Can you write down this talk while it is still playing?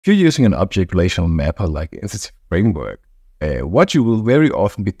If you're using an object relational mapper like Entity Framework, what you will very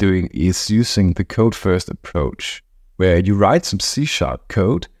often be doing is using the code-first approach, where you write some C#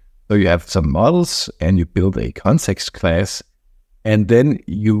 code, so you have some models and you build a context class, and then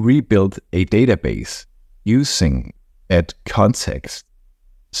you rebuild a database using that context.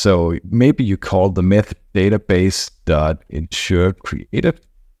 So maybe you call the method database.ensureCreated,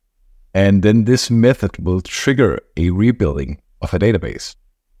 and then this method will trigger a rebuilding of a database.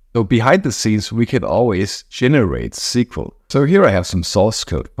 So behind the scenes, we can always generate SQL. So here I have some source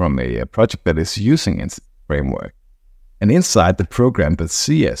code from a project that is using Entity Framework. And inside the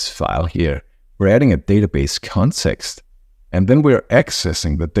program.cs file here, we're adding a database context. And then we're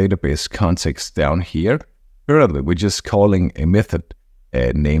accessing the database context down here. Currently, we're just calling a method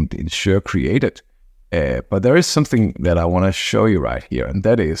named ensureCreated. But there is something that I want to show you right here, and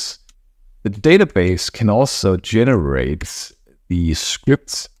that is the database can also generate the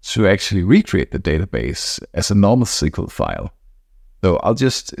scripts to actually recreate the database as a normal SQL file. So I'll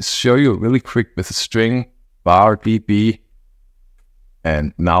just show you really quick with a string var db,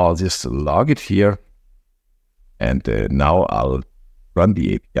 and now I'll just log it here, and now I'll run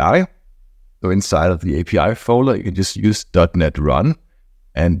the API. So inside of the API folder, you can just use .NET run,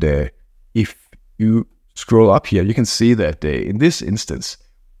 and if you scroll up here, you can see that in this instance,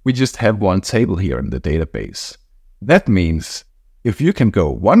 we just have one table here in the database. That means if you can go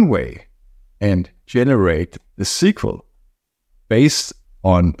one way and generate the SQL based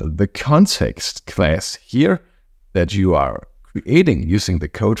on the context class here that you are creating using the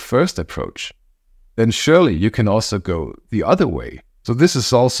code-first approach, then surely you can also go the other way. So this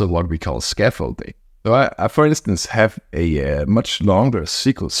is also what we call scaffolding. So I for instance, have a much longer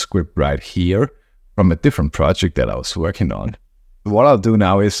SQL script right here from a different project that I was working on. What I'll do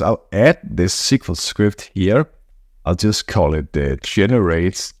now is I'll add this SQL script here. I'll just call it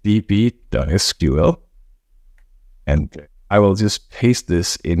generates db.sql, and I will just paste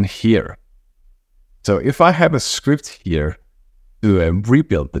this in here. So if I have a script here to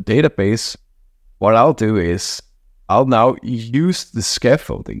rebuild the database, what I'll do is I'll now use the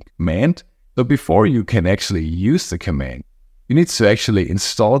scaffolding command. So before you can actually use the command, you need to actually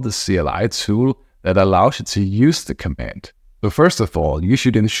install the CLI tool that allows you to use the command. So first of all, you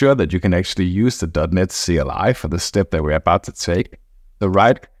should ensure that you can actually use the .NET CLI for the step that we're about to take. So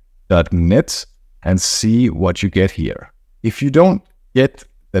write .NET and see what you get here. If you don't get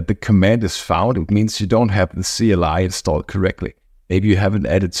that the command is found, it means you don't have the CLI installed correctly. Maybe you haven't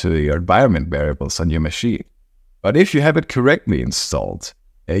added to your environment variables on your machine. But if you have it correctly installed,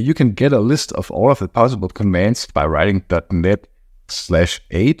 you can get a list of all of the possible commands by writing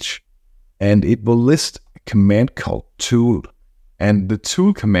 .NET/H, and it will list a command called tool. And the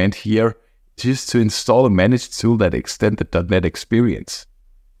tool command here is just to install a managed tool that extends the .NET experience.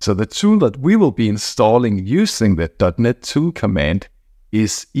 So the tool that we will be installing using the .NET tool command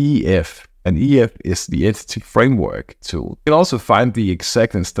is EF, and EF is the Entity Framework tool. You can also find the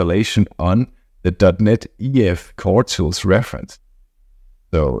exact installation on the .NET EF Core Tools reference.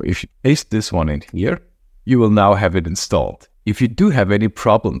 So if you paste this one in here, you will now have it installed. If you do have any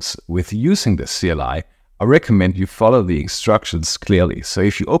problems with using the CLI, I recommend you follow the instructions clearly. So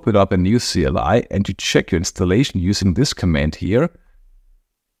if you open up a new CLI and you check your installation using this command here,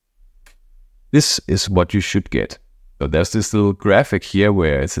 this is what you should get. So there's this little graphic here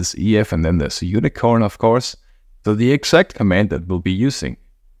where it says EF and then there's a unicorn, of course. So the exact command that we'll be using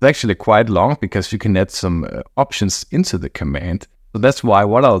is actually quite long because you can add some options into the command. So that's why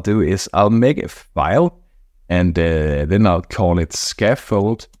what I'll do is I'll make a file and then I'll call it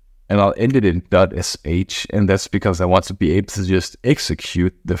scaffold and I'll end it in .sh, and that's because I want to be able to just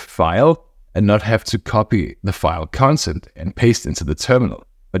execute the file and not have to copy the file content and paste into the terminal.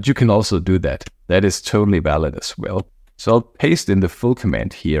 But you can also do that. That is totally valid as well. So I'll paste in the full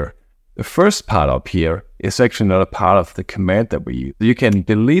command here. The first part up here is actually not a part of the command that we use. So you can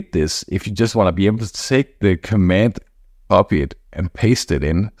delete this if you just want to be able to take the command, copy it, and paste it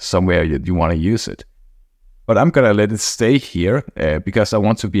in somewhere you want to use it. But I'm going to let it stay here because I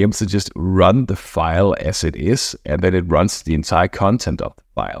want to be able to just run the file as it is, and then it runs the entire content of the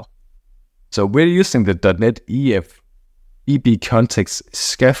file. So we're using the .NET EF EB context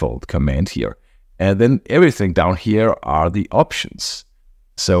scaffold command here. And then everything down here are the options.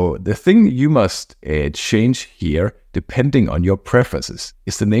 So the thing you must change here, depending on your preferences,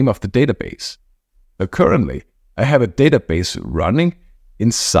 is the name of the database. So currently, I have a database running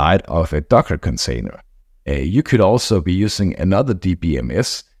inside of a Docker container. You could also be using another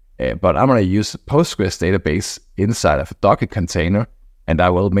DBMS, but I'm going to use a Postgres database inside of a Docker container. And I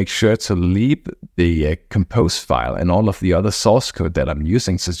will make sure to leave the compose file and all of the other source code that I'm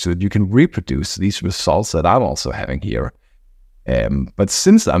using so that you can reproduce these results that I'm also having here. But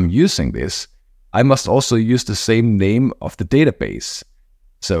since I'm using this, I must also use the same name of the database.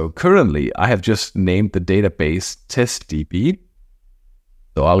 So currently, I have just named the database testdb.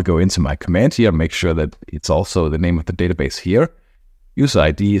 So I'll go into my command here, make sure that it's also the name of the database here. User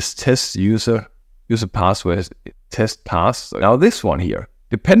ID is test user, user password is test pass. So now this one here,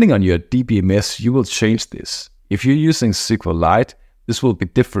 depending on your DBMS, you will change this. If you're using SQLite, this will be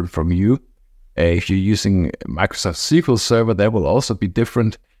different from you. If you're using Microsoft SQL Server, that will also be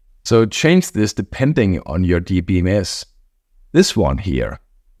different. So change this depending on your DBMS. This one here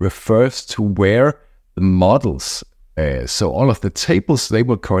refers to where the models, so all of the tables, they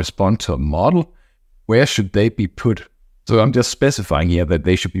will correspond to a model. Where should they be put? So I'm just specifying here that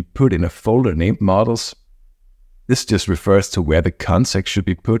they should be put in a folder named models. This just refers to where the context should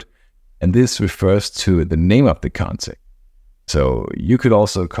be put. And this refers to the name of the context. So you could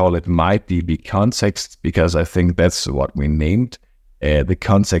also call it MyDB context, because I think that's what we named the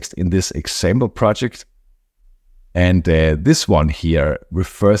context in this example project. And this one here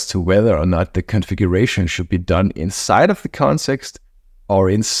refers to whether or not the configuration should be done inside of the context or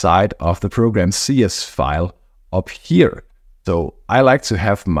inside of the program CS file up here. So I like to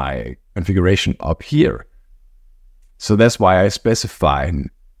have my configuration up here. So that's why I specify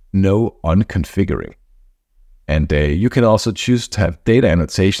no unconfiguring. And you can also choose to have data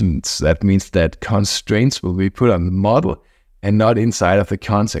annotations. That means that constraints will be put on the model and not inside of the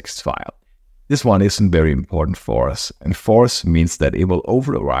context file. This one isn't very important for us. And force means that it will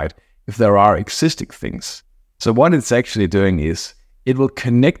override if there are existing things. So what it's actually doing is it will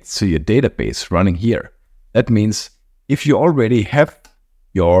connect to your database running here. That means if you already have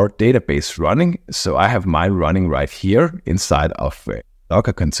your database running, so I have mine running right here inside of a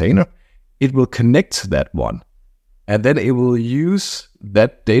Docker container, it will connect to that one. And then it will use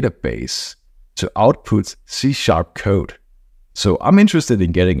that database to output C# code. So I'm interested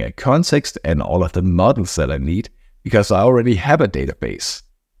in getting a context and all of the models that I need because I already have a database.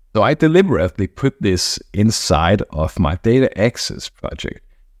 So I deliberately put this inside of my data access project.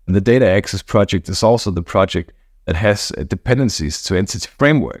 And the data access project is also the project that has dependencies to Entity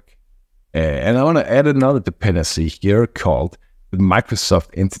Framework. And I want to add another dependency here called the Microsoft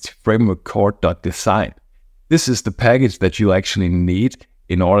Entity Framework core.design. This is the package that you actually need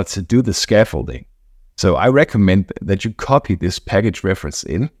in order to do the scaffolding. So I recommend that you copy this package reference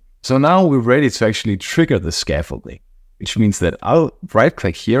in. So now we're ready to actually trigger the scaffolding, which means that I'll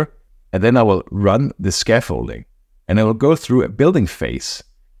right-click here, and then I will run the scaffolding. And I will go through a building phase.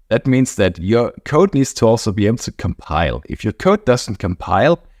 That means that your code needs to also be able to compile. If your code doesn't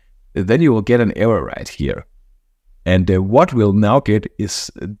compile, then you will get an error right here. And what we'll now get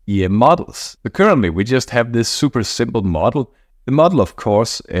is the models. So currently, we just have this super simple model. The model, of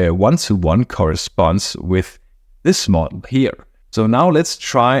course, one-to-one corresponds with this model here. So now let's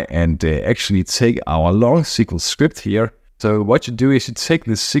try and actually take our long SQL script here. So what you do is you take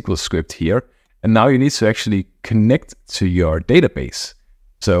this SQL script here, and now you need to actually connect to your database.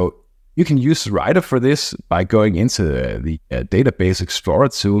 So you can use Writer for this by going into the Database Explorer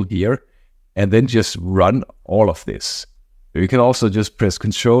tool here, and then just run all of this. You can also just press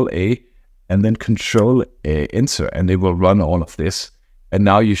Control-A, and then Control-Enter, and it will run all of this. And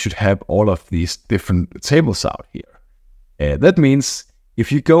now you should have all of these different tables out here. That means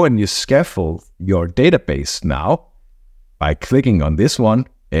if you go and you scaffold your database now, by clicking on this one,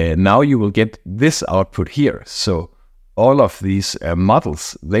 now you will get this output here. So all of these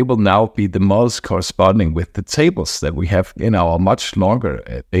models, they will now be the models corresponding with the tables that we have in our much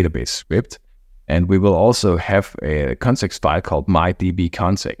longer database script. And we will also have a context file called MyDB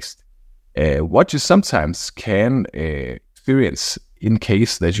context. What you sometimes can experience in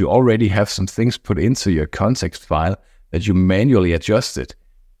case that you already have some things put into your context file that you manually adjusted,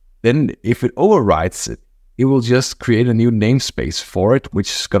 then if it overrides it, it will just create a new namespace for it, which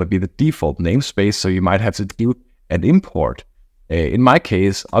is going to be the default namespace. So you might have to do an import. In my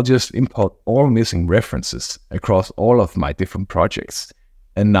case, I'll just import all missing references across all of my different projects.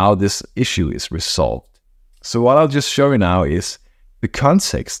 And now this issue is resolved. So what I'll just show you now is the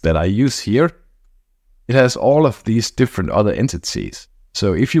context that I use here. It has all of these different other entities.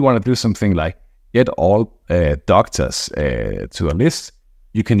 So if you want to do something like get all doctors to a list,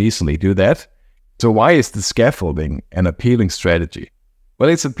 you can easily do that. So why is the scaffolding an appealing strategy? Well,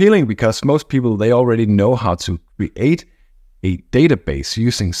 it's appealing because most people, they already know how to create a database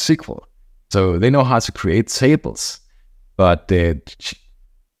using SQL. So they know how to create tables. But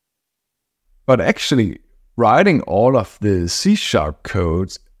actually writing all of the C#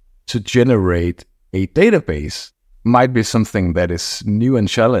 code to generate a database might be something that is new and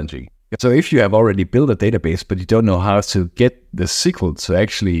challenging. So if you have already built a database, but you don't know how to get the SQL to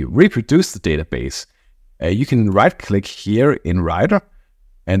actually reproduce the database, you can right-click here in Writer,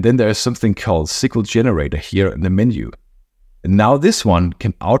 and then there's something called SQL Generator here in the menu. And now this one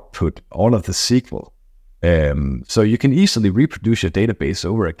can output all of the SQL. So you can easily reproduce your database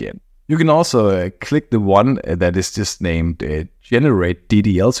over again. You can also click the one that is just named Generate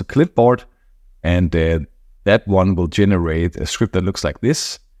DDL to Clipboard, and that one will generate a script that looks like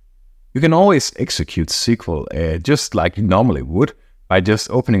this. You can always execute SQL just like you normally would by just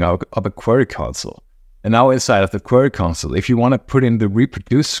opening up a query console. And now inside of the query console, if you want to put in the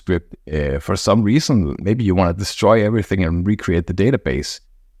reproduce script for some reason, maybe you want to destroy everything and recreate the database,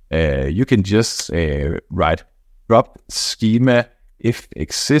 you can just write drop schema if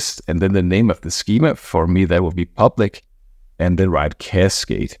exists, and then the name of the schema. For me, that will be public, and then write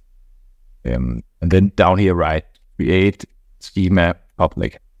cascade. And then down here, write create schema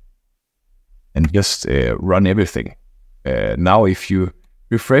public, and just run everything. Now, if you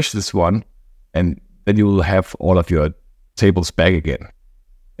refresh this one, and then you will have all of your tables back again.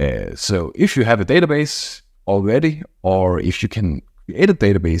 So if you have a database already, or if you can create a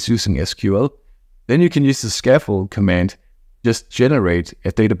database using SQL, then you can use the scaffold command, just generate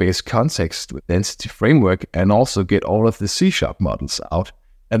a database context with density framework, and also get all of the C# models out.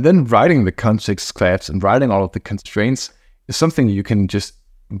 And then writing the context class and writing all of the constraints is something you can just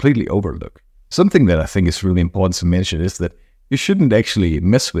completely overlook. Something that I think is really important to mention is that you shouldn't actually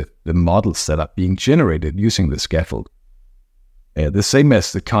mess with the models that are being generated using the scaffold. The same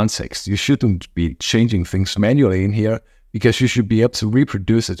as the context. You shouldn't be changing things manually in here, because you should be able to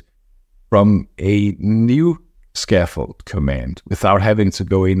reproduce it from a new scaffold command without having to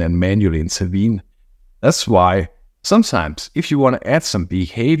go in and manually intervene. That's why sometimes if you want to add some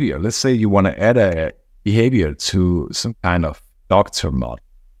behavior, let's say you want to add a behavior to some kind of doctor model,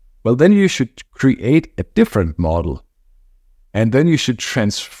 well, then you should create a different model, and then you should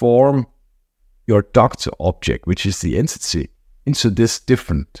transform your doctor object, which is the entity, into this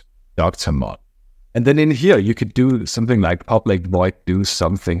different doctor model. And then in here, you could do something like public void do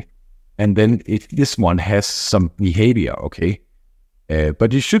something. And then if this one has some behavior, okay?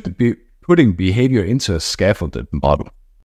 But you shouldn't be putting behavior into a scaffolded model.